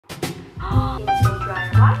It's so dry.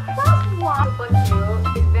 1+1. Super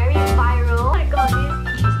cute. It's very viral. Oh my god,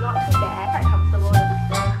 this is not too bad. Quite comfortable.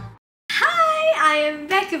 I am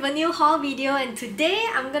back with a new haul video, and today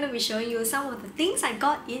I'm gonna be showing you some of the things I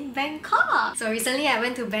got in Bangkok. So recently I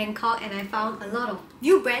went to Bangkok and I found a lot of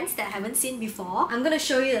new brands that I haven't seen before. I'm gonna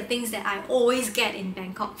show you the things that I always get in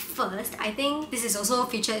Bangkok first. I think this is also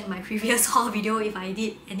featured in my previous haul video if I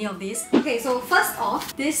did any of this. Okay, so first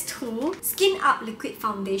off, these two Skin Up Liquid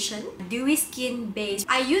Foundation, Dewy Skin Base.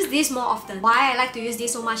 I use this more often. Why I like to use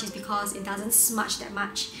this so much is because it doesn't smudge that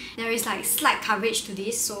much. There is like slight coverage to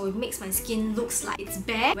this, so it makes my skin looks like it's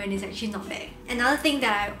bare when it's actually not bare. Another thing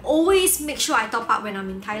that I always make sure I top up when I'm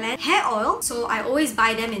in Thailand, hair oil. So I always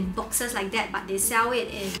buy them in boxes like that, but they sell it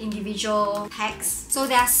in individual packs. So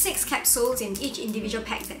there are 6 capsules in each individual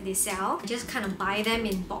pack that they sell. I just kind of buy them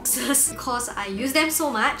in boxes because I use them so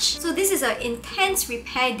much. So this is an Intense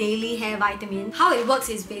Repair Daily Hair Vitamin. How it works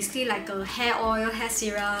is basically like a hair oil, hair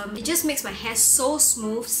serum. It just makes my hair so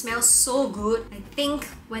smooth, smells so good. I think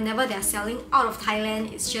whenever they're selling out of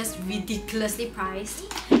Thailand, it's just ridiculously priced.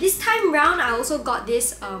 This time round, I also got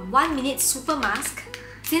this 1 minute super mask.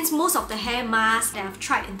 Since most of the hair masks that I've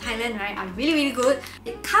tried in Thailand, right, are really good,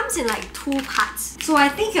 it comes in like 2 parts. So I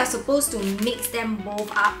think you're supposed to mix them both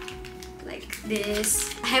up like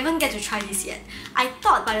this. I haven't get to try this yet. I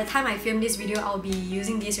thought by the time I film this video, I'll be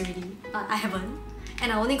using this already, but I haven't.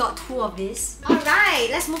 And I only got 2 of this. Alright,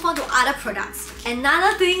 let's move on to other products.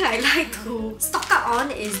 Another thing I like to stock up on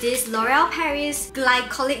is this L'Oreal Paris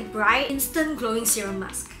Glycolic-Bright Instant Glowing Serum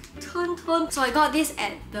Mask. So I got this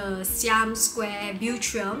at the Siam Square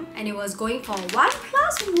Butrium and it was going for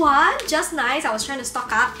 1+1. Just nice. I was trying to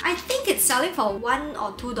stock up. I think it's selling for $1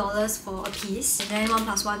 or $2 for a piece, and then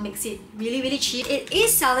 1+1 makes it really cheap. It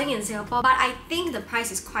is selling in Singapore, but I think the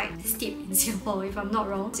price is quite steep in Singapore if I'm not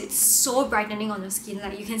wrong. It's so brightening on your skin,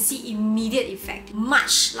 like you can see immediate effect,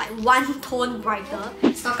 much like 1 tone brighter.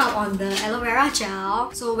 Stock up on the aloe vera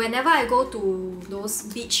gel. So whenever I go to those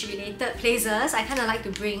beach related places, I kind of like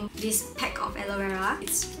to bring this pack of aloe vera.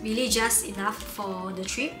 It's really just enough for the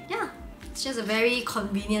trip. Yeah, it's just a very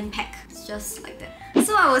convenient pack. It's just like that.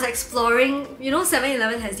 So I was exploring, you know,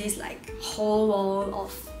 7-Eleven has this like whole wall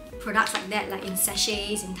of products like that, like in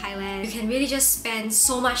sachets in Thailand. You can really just spend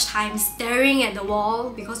so much time staring at the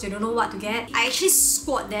wall because you don't know what to get. I actually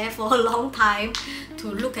squat there for a long time to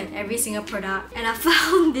look at every single product, and I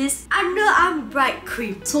found this underarm bright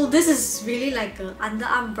cream. So this is really like an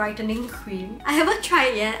underarm brightening cream. I haven't tried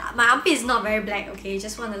it yet. My armpit is not very black, okay?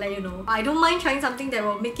 Just want to let you know. I don't mind trying something that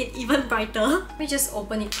will make it even brighter. Let me just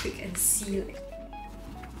open it quick and see. Like,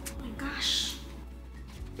 oh my gosh.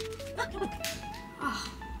 Oh.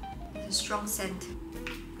 A strong scent.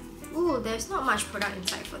 Ooh, there's not much product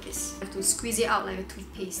inside for this. I have to squeeze it out like a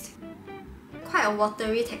toothpaste. Quite a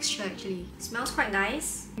watery texture actually. It smells quite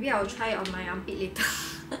nice. Maybe I'll try it on my armpit later.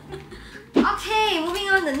 Okay, moving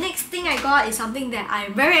on. The next thing I got is something that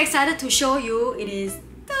I'm very excited to show you. It is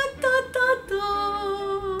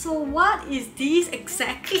So what is this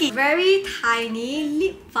exactly? Very tiny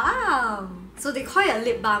lip balm. So they call it a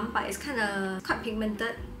lip balm, but it's quite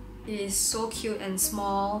pigmented. It is so cute and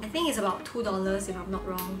small. I think it's about $2 if I'm not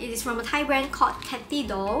wrong. It is from a Thai brand called Cathy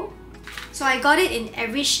though. So I got it in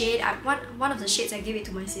every shade. One of the shades I gave it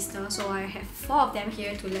to my sister, so I have 4 of them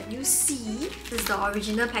here to let you see. This is the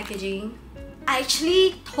original packaging. I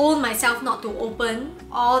actually told myself not to open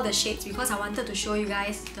all the shades because I wanted to show you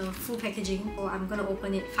guys the full packaging. So I'm gonna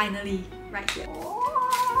open it finally right here.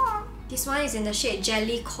 Oh. This one is in the shade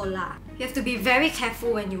Jelly Cola. You have to be very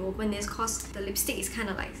careful when you open this because the lipstick is kind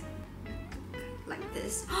of like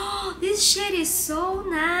this. Oh, this shade is so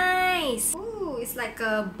nice! Ooh, it's like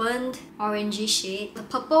a burnt orangey shade. The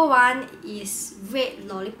purple one is Red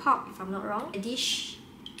Lollipop, if I'm not wrong. Reddish,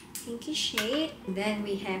 pinky shade. And then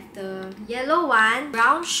we have the yellow one,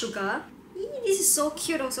 Brown Sugar. This is so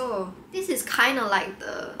cute also. This is kind of like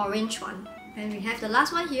the orange one. And we have the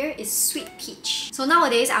last one here is Sweet Peach. So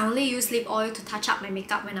nowadays I only use lip oil to touch up my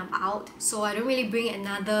makeup when I'm out, so I don't really bring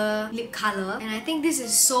another lip color. And I think this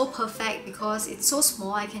is so perfect because it's so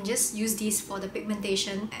small. I can just use this for the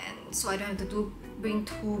pigmentation, and so I don't have to bring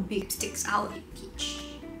 2 big sticks out. Peach.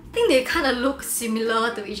 I think they kind of look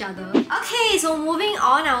similar to each other. Okay, so moving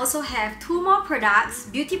on, I also have 2 more products,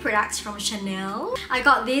 beauty products from Chanel. I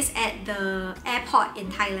got this at the airport in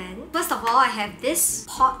Thailand. First of all, I have this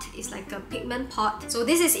pot. It's like a pigment pot. So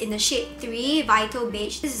this is in the shade 3 Vital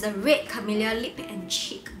Beige. This is the Red Camellia Lip and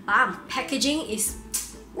Cheek Balm. Packaging is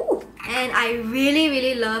ooh, and I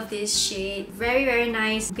really love this shade. Very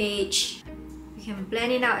nice beige. You can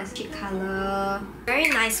blend it out as cheek color. Very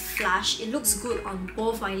nice flush. It looks good on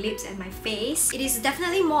both my lips and my face. It is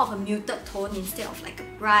definitely more of a muted tone instead of like a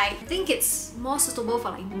bright. I think it's more suitable for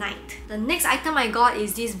like night. The next item I got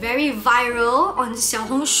is this very viral on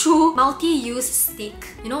Xiaohongshu multi-use stick.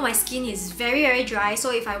 You know, my skin is very dry,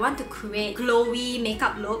 so if I want to create glowy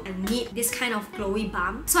makeup look, I need this kind of glowy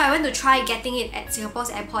balm. So I went to try getting it at Singapore's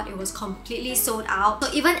airport. It was completely sold out.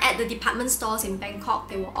 So even at the department stores in Bangkok,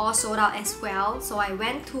 they were all sold out as well. So I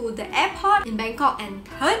went to the airport in Bangkok and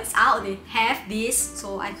turns out they have this.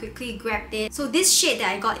 So I quickly grabbed it. So this shade that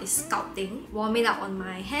I got is Sculpting. Warm it up on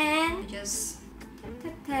my hand. Just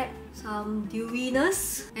tap some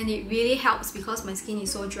dewiness, and it really helps because my skin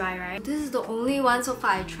is so dry, right? This is the only one so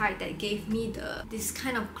far I tried that gave me this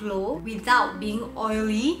kind of glow without being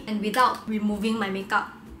oily and without removing my makeup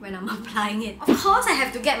when I'm applying it. Of course, I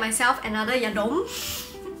have to get myself another Yadom.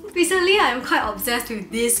 Recently, I am quite obsessed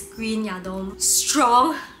with this green Yadom.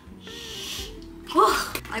 Strong.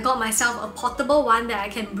 I got myself a portable one that I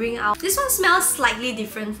can bring out. This one smells slightly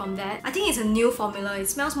different from that. I think it's a new formula. It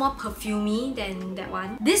smells more perfumey than that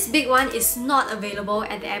one. This big one is not available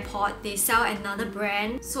at the airport. They sell another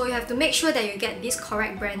brand. So you have to make sure that you get this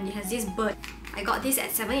correct brand. It has this bird. I got this at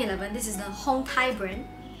 7-Eleven. This is the Hong Thai brand.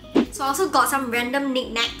 So I also got some random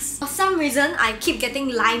knickknacks. For some reason, I keep getting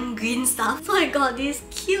lime green stuff. So I got this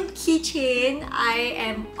cute keychain. I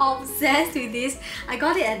am obsessed with this. I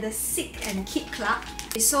got it at the Sick and Kid Club.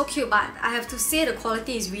 It's so cute, but I have to say the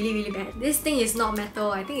quality is really bad. This thing is not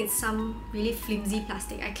metal. I think it's some really flimsy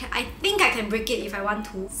plastic. I think I can break it if I want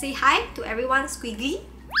to. Say hi to everyone, Squiggly.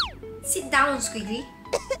 Sit down, Squiggly.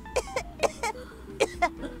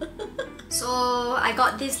 So I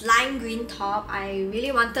got this lime green top. I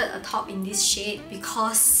really wanted a top in this shade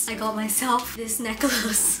because I got myself this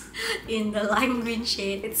necklace in the lime green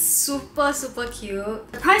shade. It's super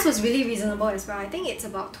cute. The price was really reasonable as well. I think it's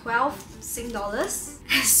about 12 Sing dollars.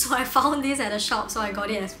 So I found this at a shop, so I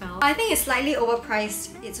got it as well. I think it's slightly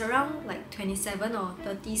overpriced. It's around like 27 or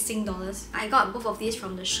 30 Sing dollars. I got both of these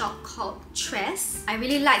from the shop called Tress. I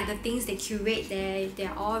really like the things they curate there.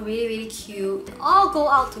 They're all really cute. They all go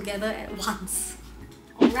out together at once.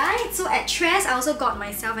 Alright, so at Tress, I also got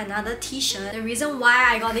myself another t-shirt. The reason why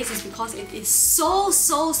I got this is because it is so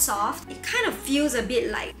soft. It kind of feels a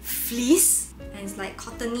bit like fleece and it's like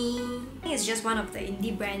cottony. I think it's just one of the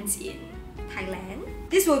indie brands in Thailand.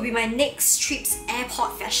 This will be my next trip's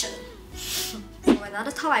airport fashion. So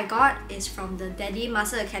another top I got is from the Daddy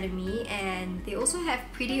Muscle Academy, and they also have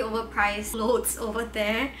pretty overpriced clothes over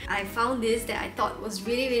there. I found this that I thought was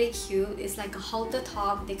really cute. It's like a halter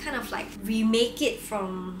top. They kind of like remake it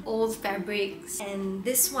from old fabrics, and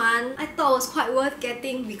this one I thought was quite worth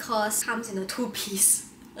getting because it comes in a two-piece.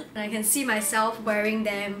 And I can see myself wearing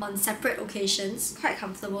them on separate occasions. Quite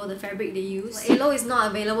comfortable, the fabric they use. Alo is not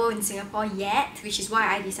available in Singapore yet, which is why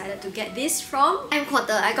I decided to get this from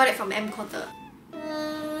M-Quarter. I got it from M-Quarter.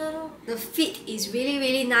 The fit is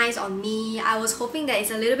really nice on me. I was hoping that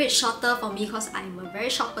it's a little bit shorter for me because I'm a very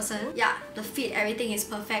short person. Yeah, the fit, everything is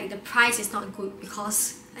perfect. The price is not good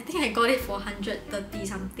because I think I got it for 130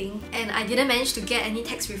 something, and I didn't manage to get any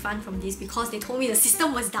tax refund from this because they told me the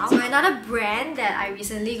system was down. So another brand that I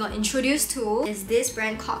recently got introduced to is this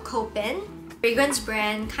brand called Copen. Fragrance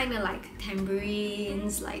brand, kind of like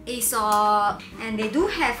tambourines, like Aesop, and they do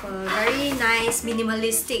have a very nice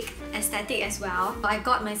minimalistic aesthetic as well. So I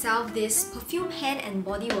got myself this perfume hand and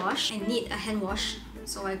body wash. I need a hand wash,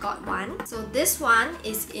 so I got one. So this one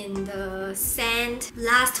is in the scent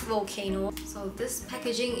Last Volcano. So this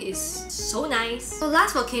packaging is so nice. So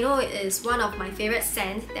Last Volcano is one of my favorite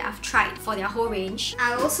scents that I've tried for their whole range.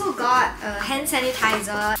 I also got a hand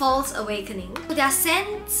sanitizer, False Awakening. So their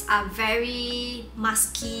scents are very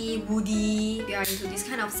musky, woody. If you are into this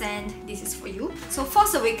kind of scent, this is for you. So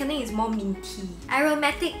False Awakening is more minty.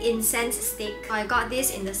 Aromatic incense stick. So I got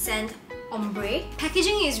this in the scent Ombre.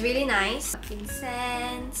 Packaging is really nice.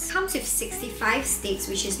 Incense. Comes with 65 sticks,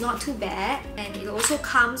 which is not too bad. And it also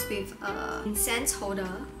comes with an incense holder.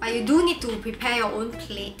 But you do need to prepare your own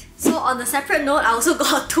plate. So on a separate note, I also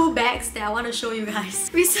got 2 bags that I want to show you guys.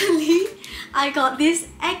 Recently, I got this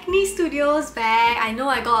Acne Studios bag. I know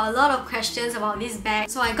I got a lot of questions about this bag.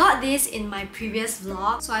 So I got this in my previous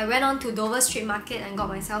vlog. So I went on to Dover Street Market and got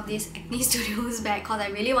myself this Acne Studios bag because I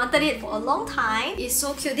really wanted it for a long time. It's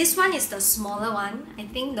so cute. This one is the smaller one. I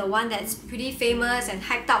think the one that's pretty famous and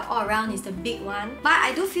hyped up all around is the big one. But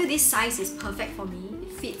I do feel this size is perfect for me.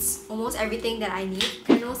 It fits almost everything that I need.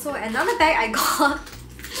 And also another bag I got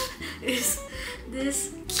is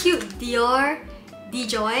this cute Dior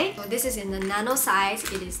DJoy. So this is in the nano size.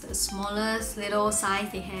 It is the smallest little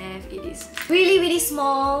size they have. It is really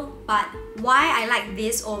small, but why I like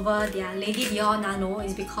this over their Lady Dior Nano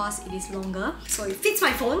is because it is longer. So it fits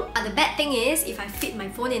my phone. But the bad thing is, if I fit my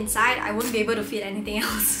phone inside, I won't be able to fit anything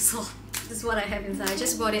else. So this is what I have inside. I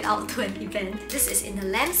just brought it out to an event. This is in the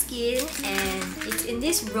lamb skin and it's in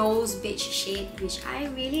this rose beige shade, which I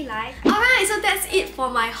really like. Alright, so that's it for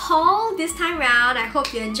my haul this time round. I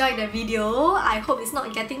hope you enjoyed the video. I hope it's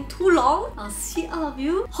not getting too long. I'll see all of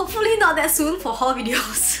you hopefully not that soon for haul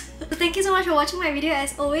videos. So thank you so much for watching my video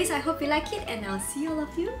as always. I hope you like it and I'll see all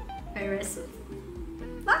of you very soon.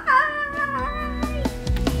 Bye!